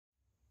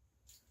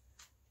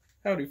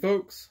Howdy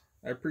folks,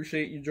 I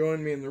appreciate you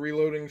joining me in the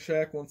reloading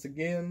shack once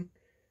again.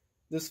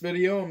 This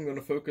video I'm going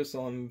to focus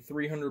on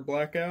 300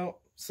 Blackout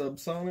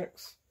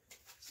Subsonics,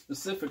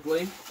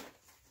 specifically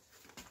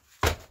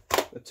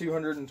the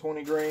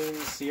 220 grain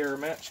Sierra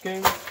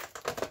MatchKing.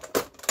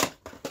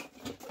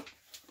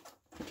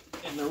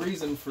 And the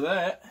reason for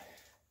that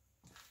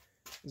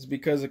is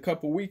because a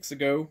couple weeks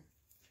ago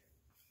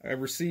I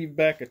received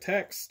back a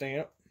tax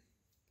stamp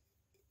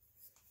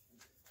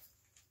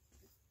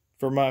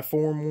for my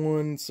Form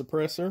 1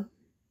 suppressor.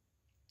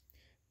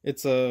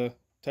 It's a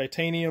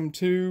titanium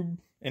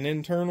tube and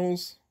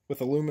internals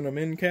with aluminum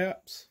end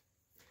caps.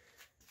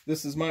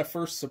 This is my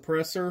first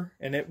suppressor,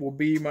 and it will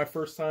be my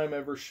first time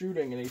ever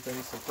shooting anything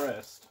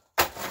suppressed.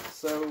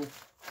 So,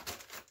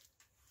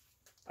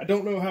 I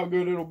don't know how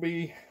good it'll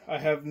be. I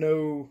have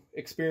no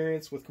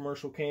experience with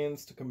commercial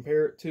cans to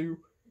compare it to.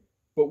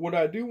 But what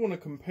I do want to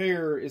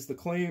compare is the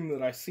claim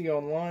that I see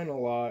online a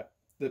lot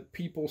that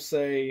people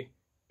say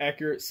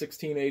Accurate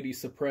 1680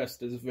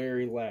 suppressed is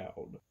very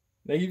loud.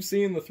 Now you've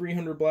seen the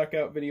 300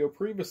 Blackout video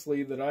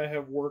previously that I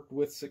have worked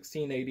with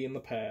 1680 in the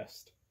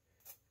past.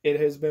 It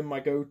has been my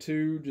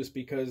go-to just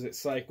because it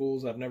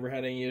cycles, I've never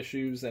had any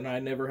issues, and I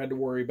never had to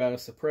worry about a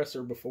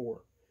suppressor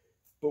before.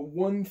 But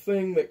one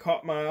thing that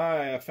caught my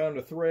eye, I found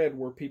a thread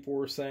where people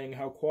were saying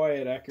how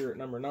quiet Accurate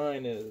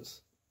No.9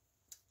 is.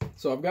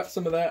 So I've got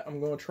some of that, I'm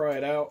going to try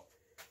it out.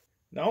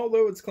 Now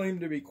although it's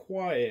claimed to be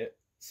quiet,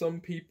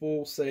 some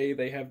people say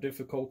they have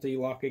difficulty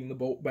locking the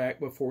bolt back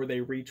before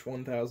they reach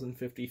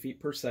 1,050 feet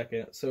per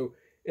second, so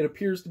it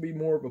appears to be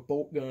more of a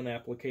bolt gun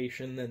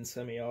application than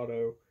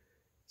semi-auto.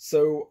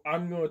 So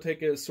I'm going to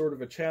take it as sort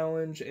of a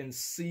challenge and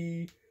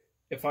see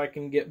if I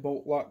can get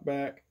bolt lock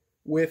back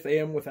with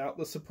and without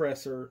the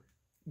suppressor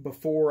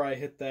before I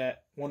hit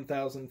that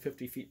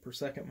 1,050 feet per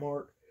second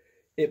mark.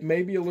 It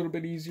may be a little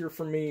bit easier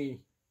for me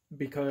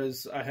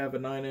because I have a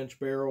 9-inch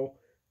barrel.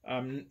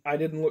 I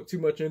didn't look too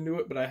much into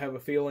it, but I have a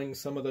feeling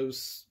some of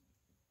those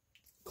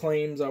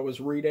claims I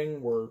was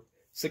reading were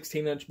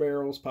 16-inch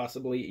barrels,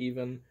 possibly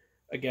even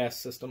a gas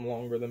system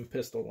longer than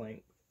pistol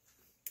length.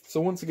 So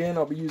once again,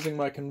 I'll be using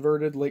my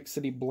converted Lake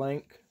City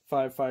Blank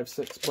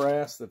 5.56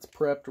 brass that's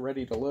prepped,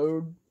 ready to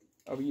load.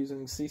 I'll be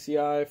using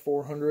CCI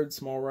 400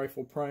 small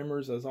rifle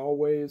primers as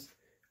always.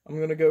 I'm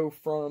going to go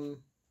from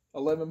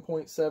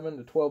 11.7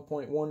 to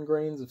 12.1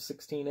 grains of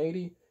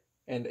 1680.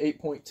 And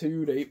 8.2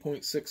 to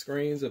 8.6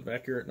 grains of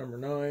Accurate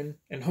No.9.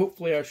 And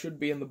hopefully I should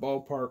be in the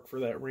ballpark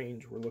for that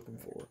range we're looking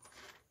for.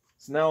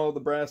 So now all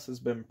the brass has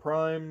been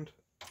primed.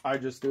 I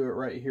just do it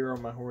right here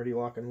on my Hornady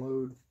lock and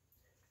load.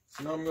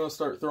 So now I'm going to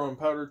start throwing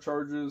powder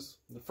charges.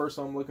 The first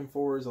one I'm looking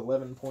for is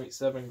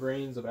 11.7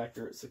 grains of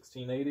Accurate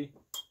 1680.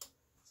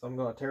 So I'm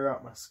going to tear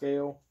out my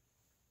scale,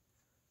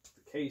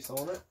 put the case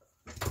on it,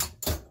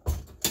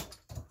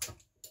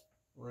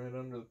 right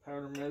under the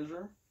powder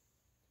measure.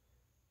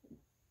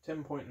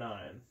 10.9.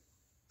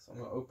 So I'm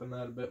going to open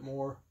that a bit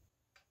more.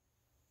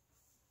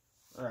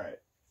 Alright,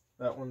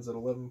 that one's at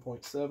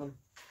 11.7. So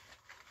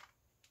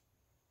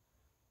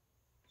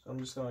I'm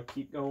just going to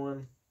keep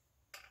going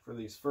for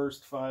these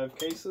first 5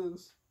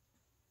 cases.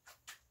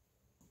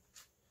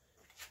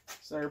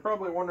 So you're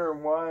probably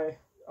wondering why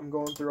I'm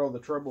going through all the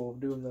trouble of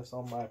doing this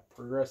on my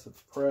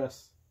progressive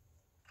press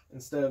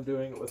instead of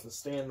doing it with a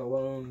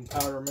standalone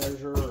powder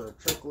measure or a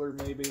trickler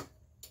maybe.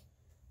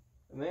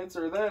 And the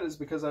answer to that is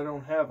because I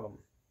don't have them.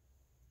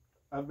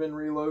 I've been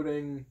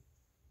reloading,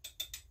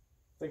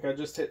 I think I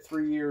just hit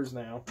 3 years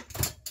now,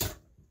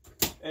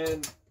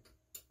 and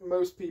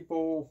most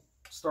people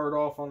start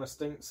off on a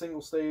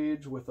single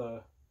stage with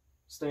a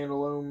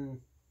standalone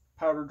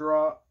powder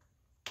drop.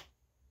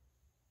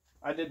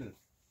 I didn't.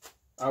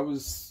 I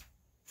was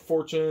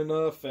fortunate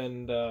enough,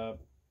 and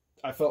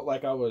I felt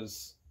like I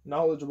was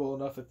knowledgeable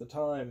enough at the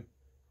time.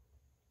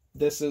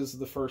 This is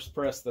the first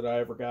press that I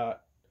ever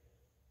got,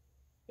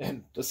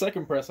 and the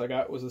second press I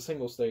got was a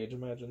single stage,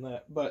 imagine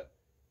that. But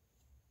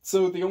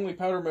so the only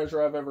powder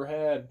measure I've ever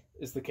had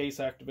is the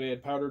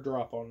case-activated powder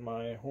drop on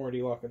my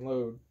Hornady lock and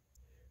load.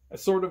 I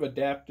sort of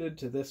adapted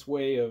to this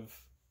way of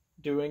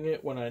doing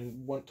it when I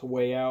want to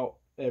weigh out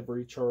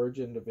every charge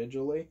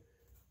individually.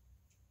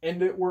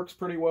 And it works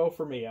pretty well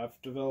for me.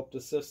 I've developed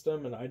a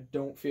system and I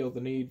don't feel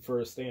the need for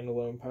a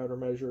standalone powder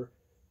measure.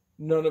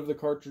 None of the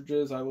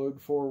cartridges I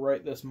load for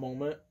right this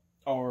moment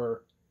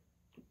are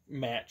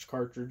match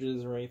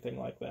cartridges or anything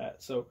like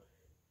that. So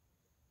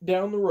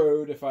down the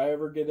road, if I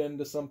ever get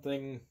into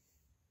something,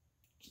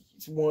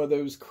 one of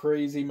those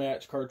crazy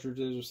match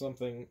cartridges or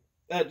something,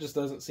 that just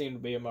doesn't seem to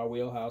be in my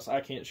wheelhouse.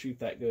 I can't shoot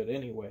that good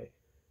anyway.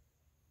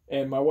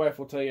 And my wife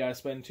will tell you I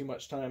spend too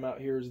much time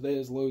out here as it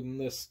is loading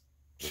this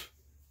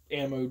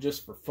ammo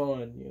just for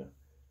fun, you know.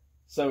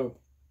 So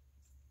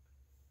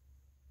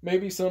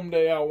maybe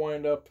someday I'll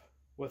wind up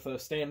with a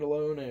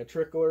standalone and a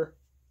trickler.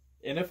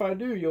 And if I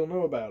do, you'll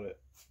know about it.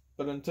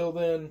 But until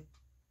then,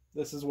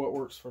 this is what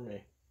works for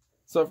me.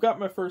 So I've got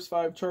my first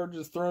 5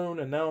 charges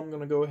thrown, and now I'm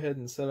going to go ahead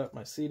and set up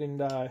my seating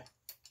die.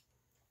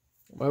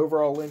 My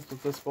overall length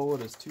with this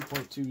bullet is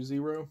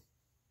 2.20.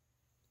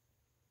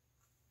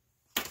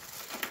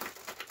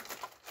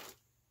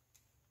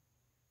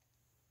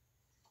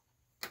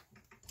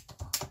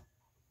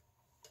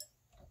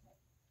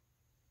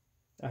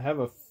 have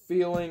a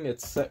feeling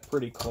it's set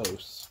pretty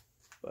close,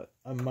 but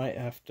I might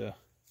have to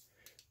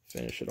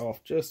finish it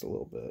off just a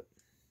little bit.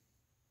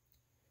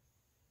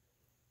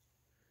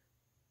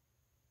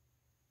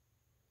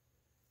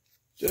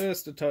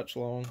 Just a touch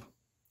long.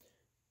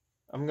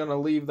 I'm going to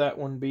leave that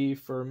one be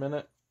for a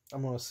minute.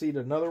 I'm going to seat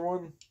another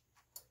one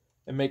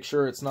and make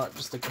sure it's not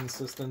just a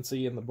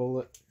consistency in the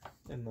bullet,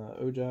 in the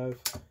ogive.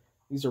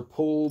 These are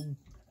pulled,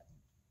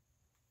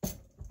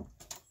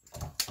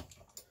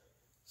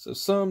 so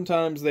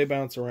sometimes they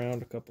bounce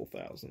around a couple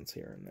thousandths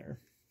here and there.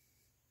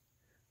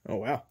 Oh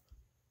wow,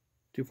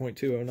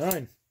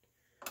 2.209.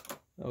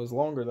 That was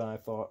longer than I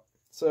thought.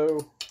 So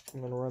I'm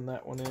going to run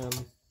that one in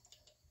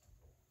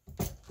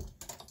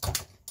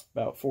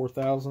about 4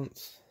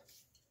 thousandths.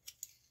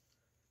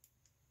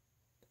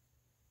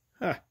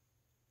 Huh.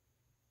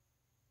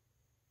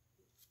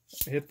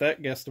 I hit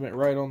that guesstimate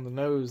right on the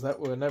nose. That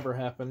would have never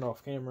happened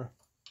off camera.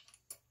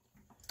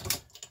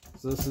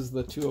 So this is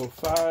the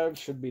 205,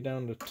 should be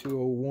down to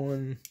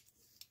 201.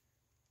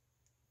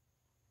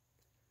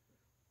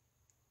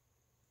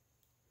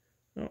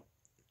 Oh,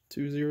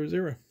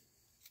 200.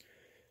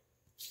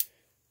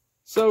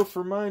 So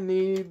for my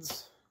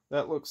needs,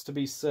 that looks to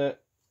be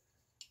set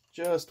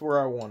just where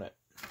I want it.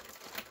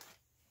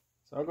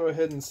 So I'll go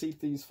ahead and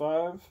seat these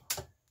 5.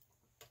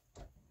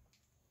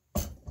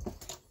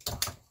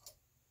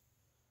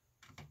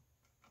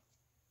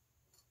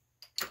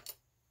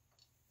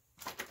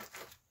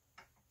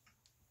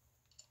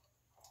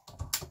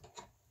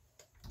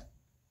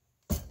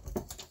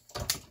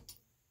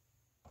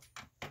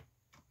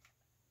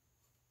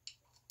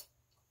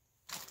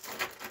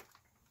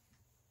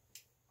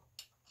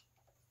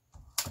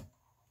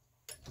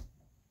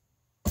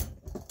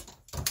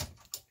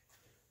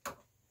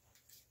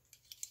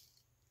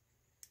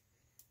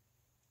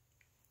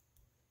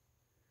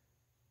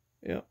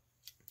 Yep.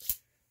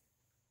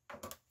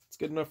 It's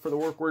good enough for the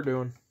work we're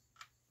doing.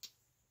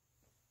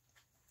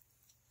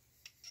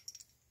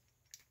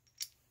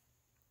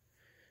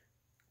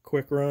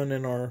 Quick run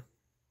in our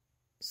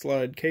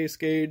slide case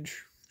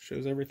gauge.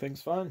 Shows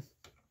everything's fine.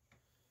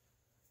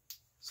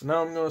 So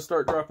now I'm going to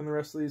start dropping the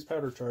rest of these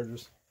powder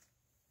charges.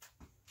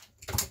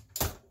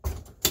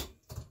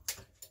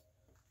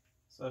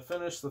 So I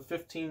finished the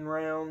 15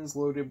 rounds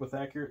loaded with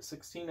Accurate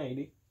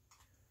 1680.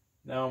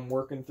 Now I'm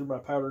working through my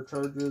powder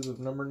charges of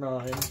number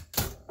 9.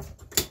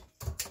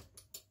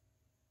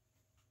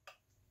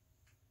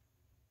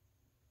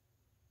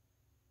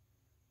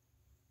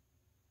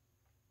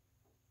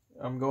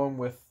 I'm going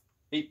with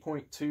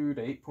 8.2 to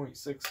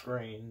 8.6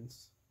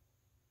 grains.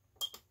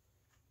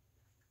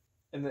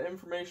 In the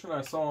information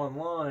I saw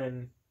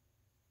online,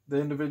 the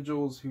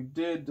individuals who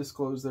did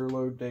disclose their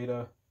load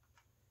data,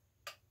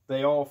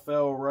 they all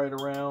fell right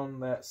around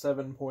that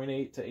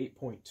 7.8 to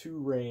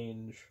 8.2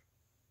 range.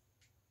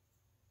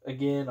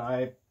 Again,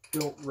 I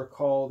don't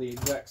recall the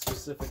exact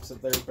specifics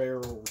of their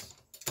barrels.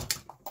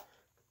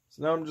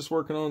 So now I'm just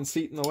working on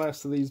seating the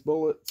last of these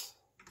bullets.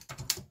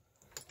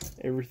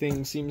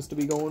 Everything seems to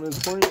be going as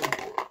planned.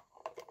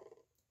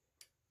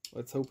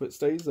 Let's hope it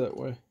stays that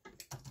way.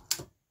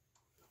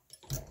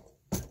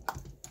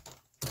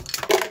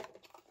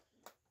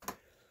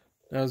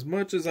 Now, as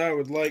much as I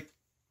would like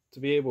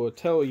to be able to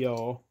tell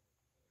y'all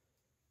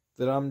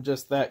that I'm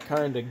just that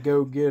kind of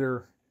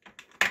go-getter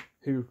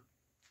who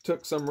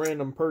took some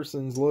random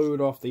person's load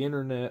off the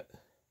internet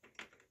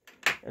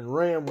and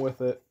ran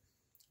with it,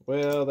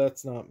 well,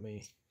 that's not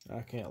me. I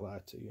can't lie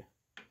to you.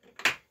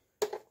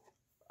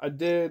 I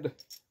did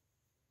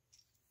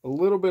a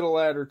little bit of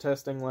ladder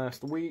testing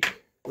last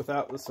week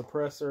without the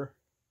suppressor,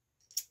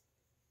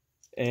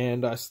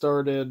 and I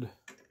started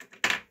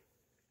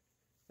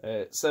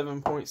at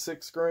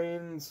 7.6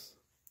 grains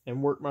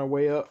and worked my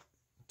way up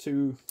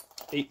to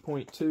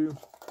 8.2,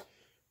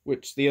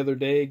 which the other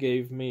day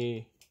gave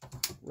me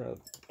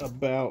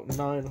about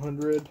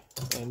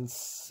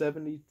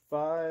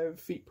 975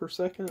 feet per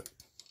second.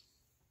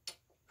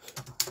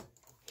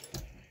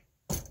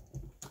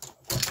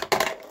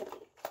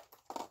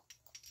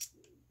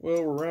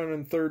 Well, we're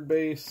rounding third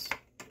base,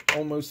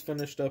 almost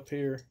finished up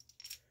here.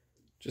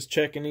 Just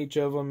checking each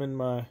of them in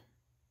my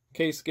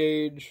case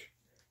gauge,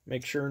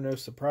 make sure no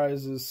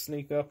surprises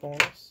sneak up on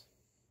us.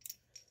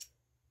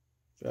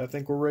 But I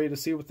think we're ready to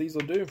see what these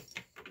will do.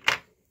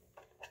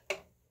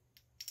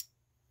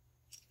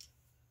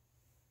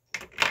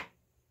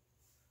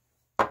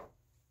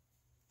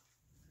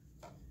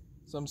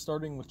 So I'm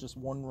starting with just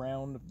one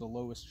round of the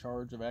lowest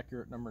charge of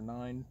Accurate number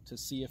 9 to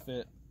see if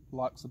it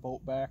locks the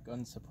bolt back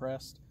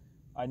unsuppressed.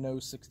 I know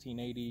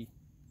 1680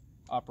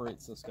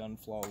 operates this gun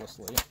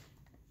flawlessly.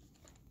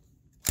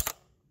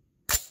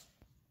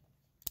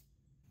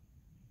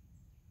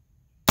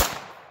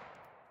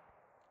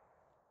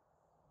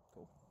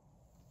 Cool.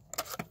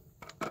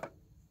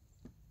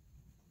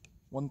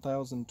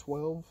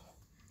 1012.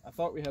 I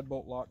thought we had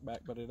bolt lock back,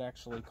 but it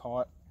actually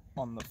caught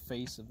on the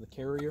face of the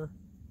carrier.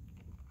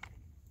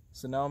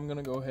 So now I'm going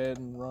to go ahead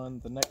and run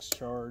the next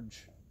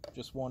charge,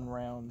 just one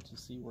round, to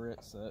see where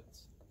it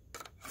sets.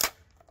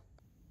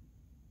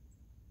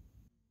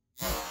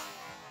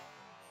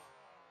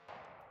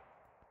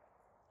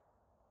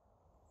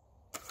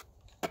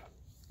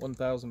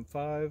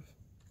 1005.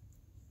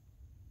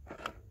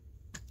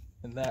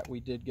 And that we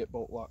did get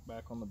bolt lock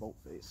back on the bolt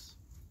face.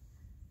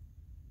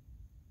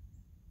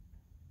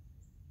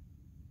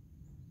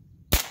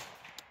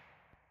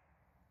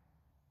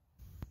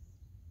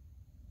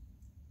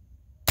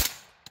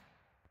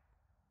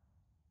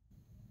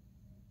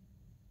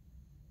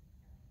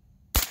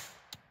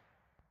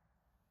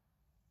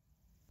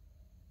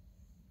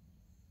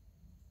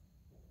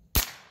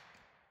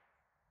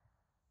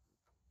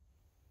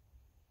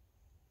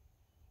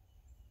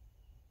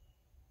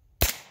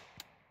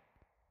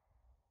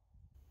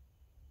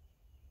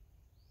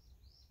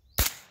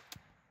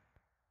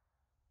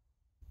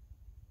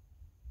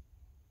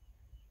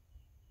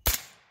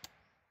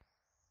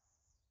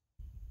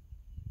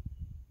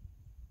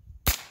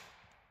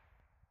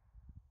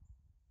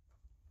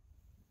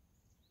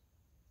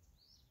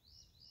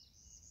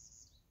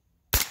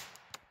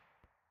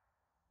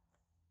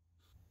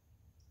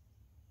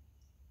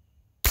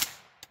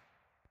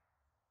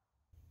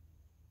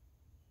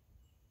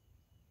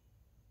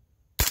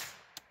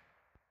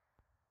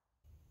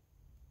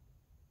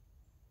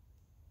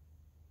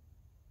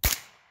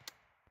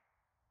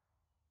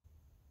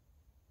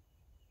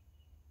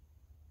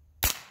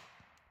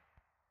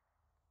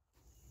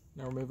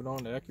 Now we're moving on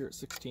to Accurate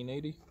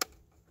 1680.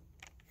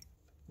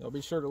 Y'all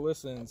be sure to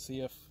listen and see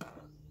if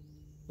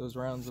those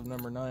rounds of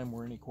number 9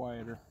 were any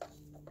quieter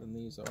than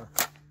these are.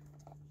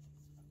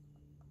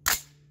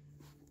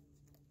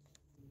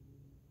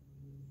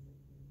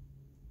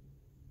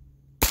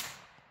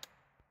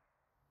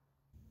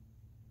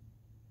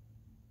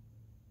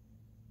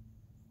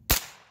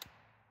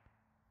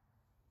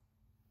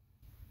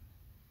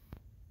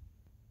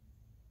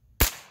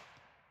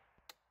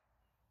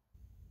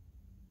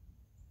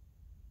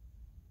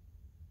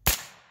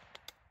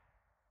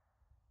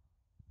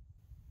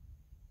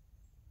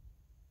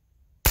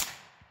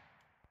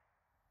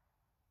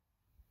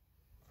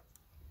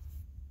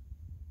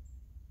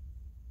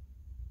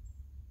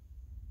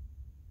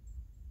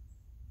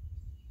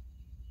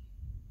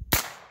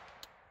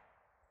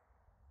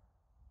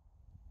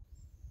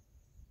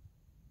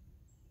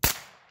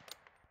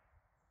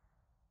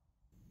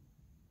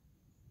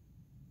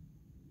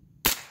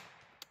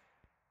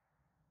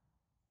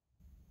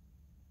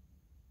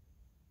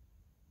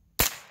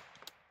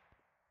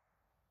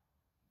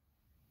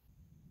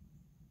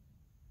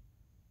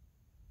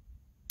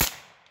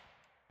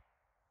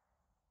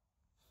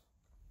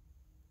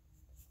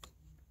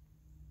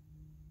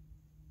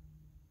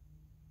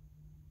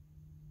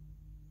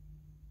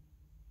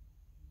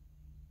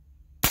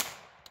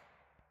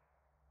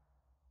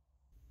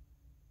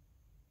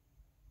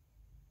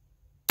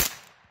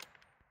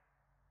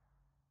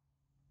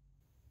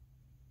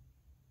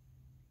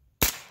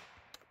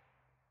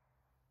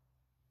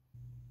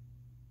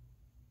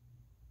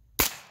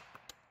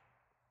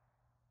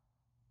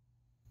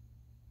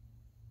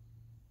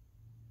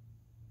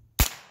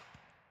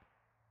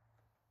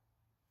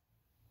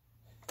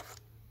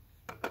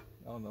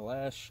 On the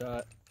last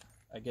shot,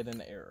 I get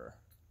an error.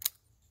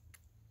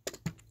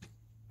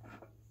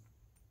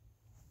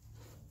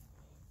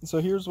 And so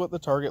here's what the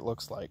target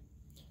looks like.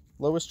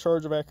 Lowest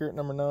charge of Accurate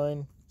number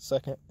 9,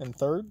 second and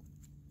third.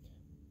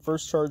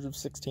 First charge of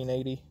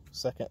 1680,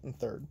 second and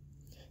third.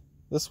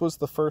 This was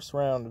the first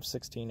round of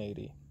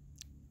 1680.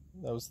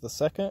 That was the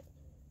second,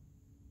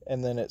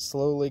 and then it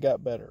slowly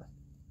got better.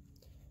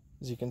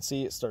 As you can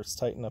see, it starts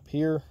tightening up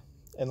here,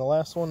 and the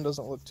last one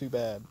doesn't look too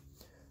bad.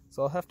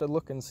 So I'll have to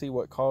look and see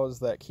what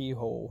caused that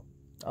keyhole.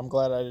 I'm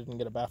glad I didn't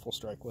get a baffle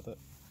strike with it.